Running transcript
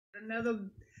another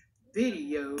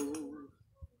video.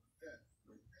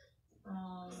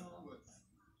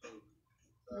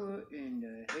 What in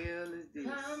the hell is this?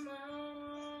 Come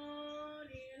on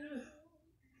in.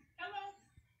 Hello,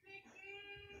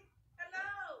 Vicky.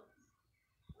 Hello.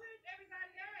 Where's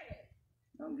everybody at?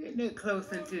 Don't get that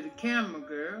close into the camera,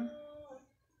 girl.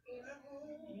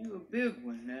 You a big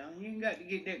one now. You ain't got to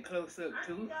get that close up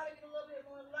to it. You gotta get a little bit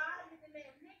more live than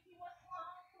that. Nikki, what's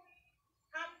wrong, please?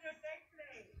 How was your day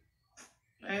today?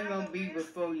 I ain't gonna be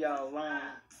before y'all long.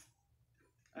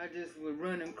 I just was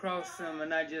running across some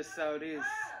and I just saw this.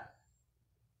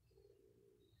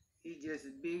 He just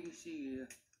as big as she is.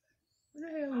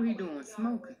 What the hell are we doing?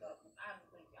 Smoking.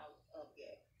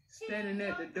 Standing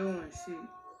at the door and shit.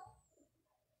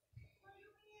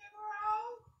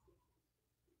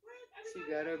 She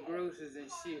got her groceries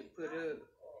and shit put up.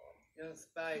 Them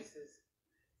spices.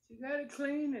 She got it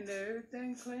clean and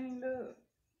everything cleaned up.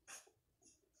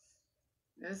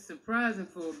 That's surprising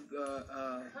for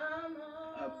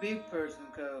a big person,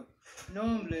 because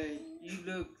normally you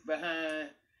look behind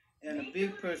in a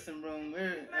big person room,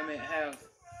 house,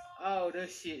 all that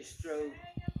shit straight.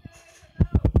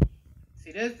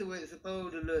 See, that's the way it's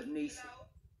supposed to look, Nisha.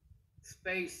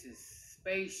 Spacious.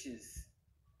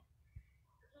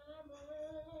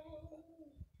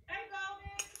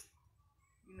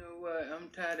 You know what? I'm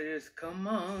tired of this. Come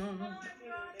on.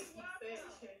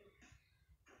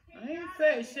 I ain't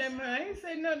fat shaming. I ain't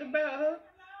say nothing about her.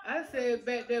 I said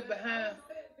back there behind.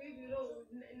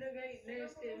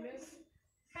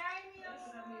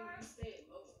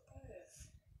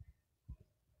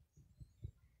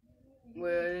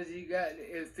 Well,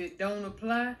 if it don't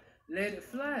apply, let it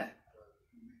fly.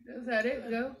 That's how that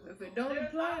go. If it don't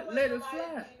apply, let it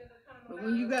fly. But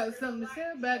when you got something to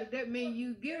say about it, that means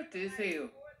you guilty as hell.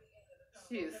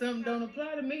 Shit, something don't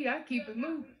apply to me, I keep it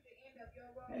moving.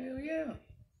 Hell yeah.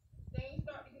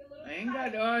 I ain't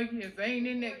got to argue. If I ain't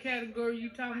in that category you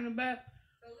talking about,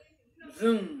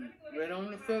 zoom. Right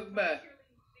on the fuck by.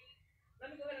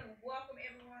 Let me go ahead and welcome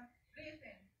everyone.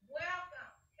 Listen,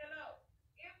 welcome. Hello.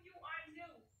 If you are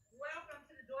new, welcome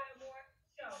to the Joy Amor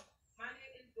show. My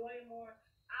name is Joy Amor.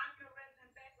 I'm your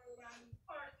resident background around these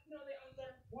parts. You know, they only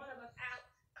let one of us out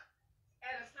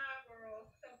at a time, girl.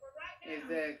 So for right now,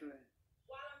 exactly.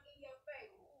 While I'm in your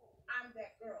face, I'm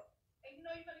that girl. And you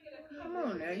know you're gonna get a come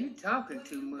on now, you talking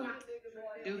too much.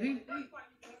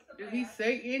 Do he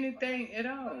say anything at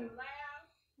all?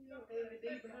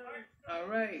 All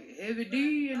right, Heavy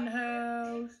D in the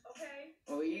house. Okay.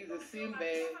 Or either Sinbad.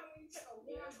 Okay.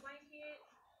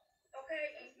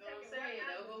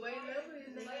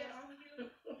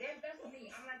 That's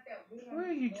me. I'm like that warm. What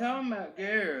are you talking about,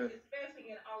 girl? Especially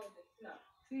in all of the snow.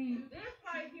 See, this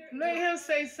right here. Let him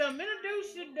say something.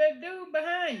 Introduce that dude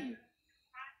behind you.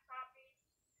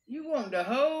 You want the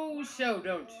whole show,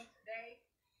 don't you?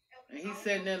 And he's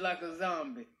sitting there like a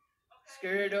zombie,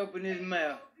 scared to open his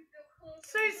mouth.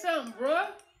 Say something, bro.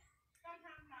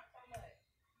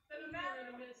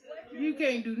 You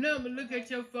can't do nothing but look at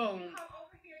your phone.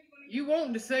 You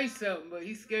want to say something, but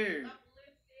he's scared.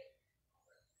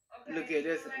 Look at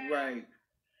this, right?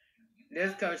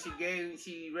 That's because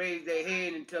she raised her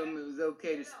head and told me it was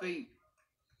okay to speak.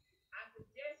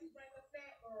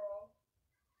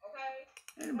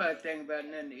 Anybody think about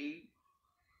nothing to eat?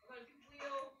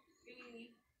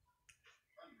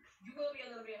 You will be a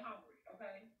little bit hungry,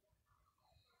 okay?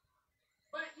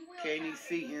 But you will. Can't he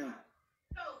see him?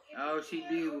 All she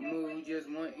did was move just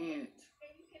 1 inch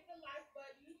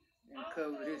and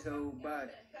cover his whole body.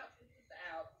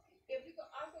 If you could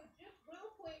also just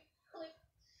real quick click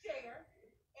share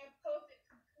and post it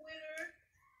to Twitter.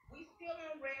 We still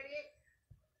on Reddit,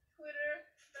 Twitter,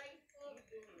 Facebook.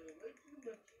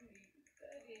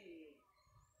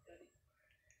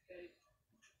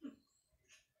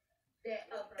 That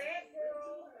a bad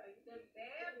girl, the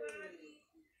bad body.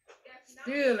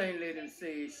 Still ain't let him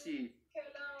say his shit.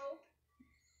 Hello.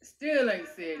 Still ain't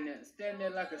saying nothing. Standing there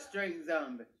like a straight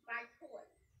zombie. Like toy.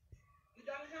 You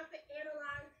don't have to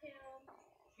analyze him.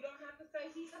 You don't have to say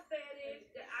he's a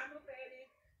fetish, that I'm a fetish.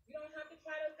 You don't have to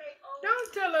try to say, oh. Don't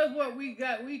tell us what we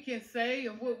can say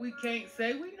and what we can't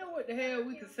say. We know what the hell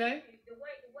we can say.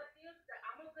 What it is that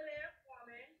I'm a good ass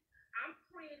woman. I'm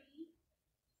pretty,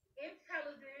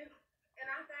 intelligent, and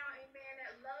I found a man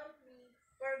that loves me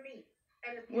for me.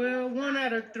 Well, 1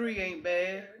 out of 3 ain't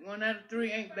bad. 1 out of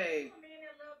 3 ain't bad.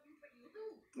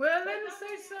 Well, let me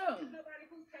say something.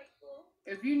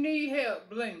 If you need help,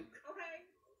 blink. Okay.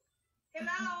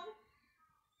 Hello.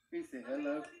 He said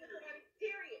hello.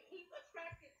 Period. He's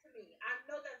attracted to me. I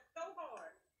know that's so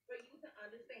hard for you to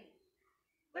understand.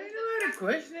 Ain't nobody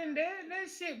questioning that. That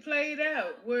shit played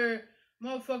out where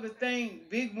Motherfuckers think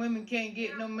big women can't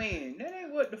get no man. That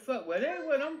ain't what the fuck. Well, that ain't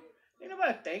what I'm. Ain't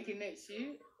nobody thinking that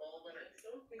shit.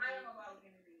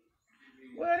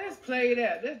 Well, that's played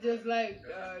out. That's just like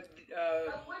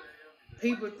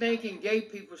people thinking gay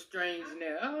people strange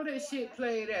now. All that shit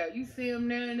played out. You see them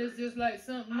now, and it's just like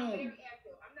something normal.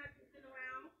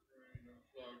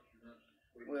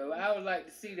 Well, I would like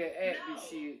to see that active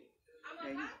shit.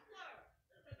 And you,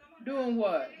 doing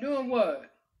what? Doing what?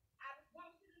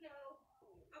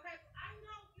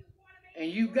 And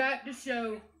you got the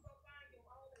show.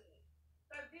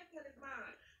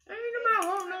 Ain't nobody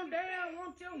want no damn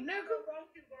want your nigga.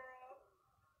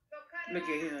 Look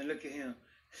at him, look at him.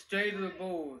 Straight to the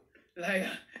board. Like,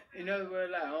 in other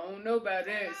words, like, I don't know about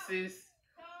that, sis.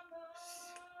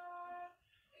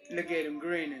 Look at him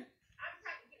grinning.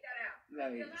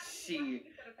 Like, shit.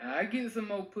 I get some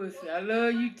more pussy. I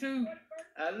love you too.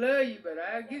 I love you, but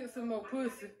I get some more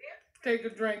pussy. Take a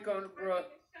drink on it, bro.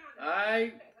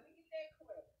 Alright.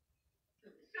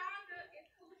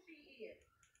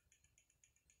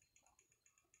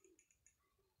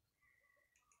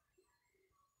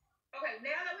 Okay,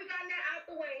 now that we got that out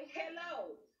the way,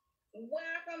 hello.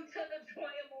 Welcome to the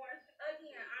Joy Amor.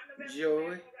 Again, I'm the rest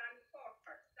Joy. of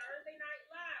the Thursday Night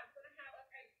Live. We're going to have a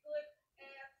good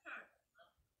ass time.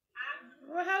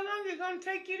 Well, how long is it going to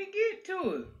take you to get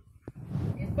to it?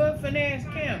 Buffing ass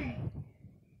camera.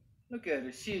 Look at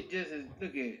it. Shit just as,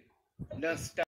 look at it. Done stop.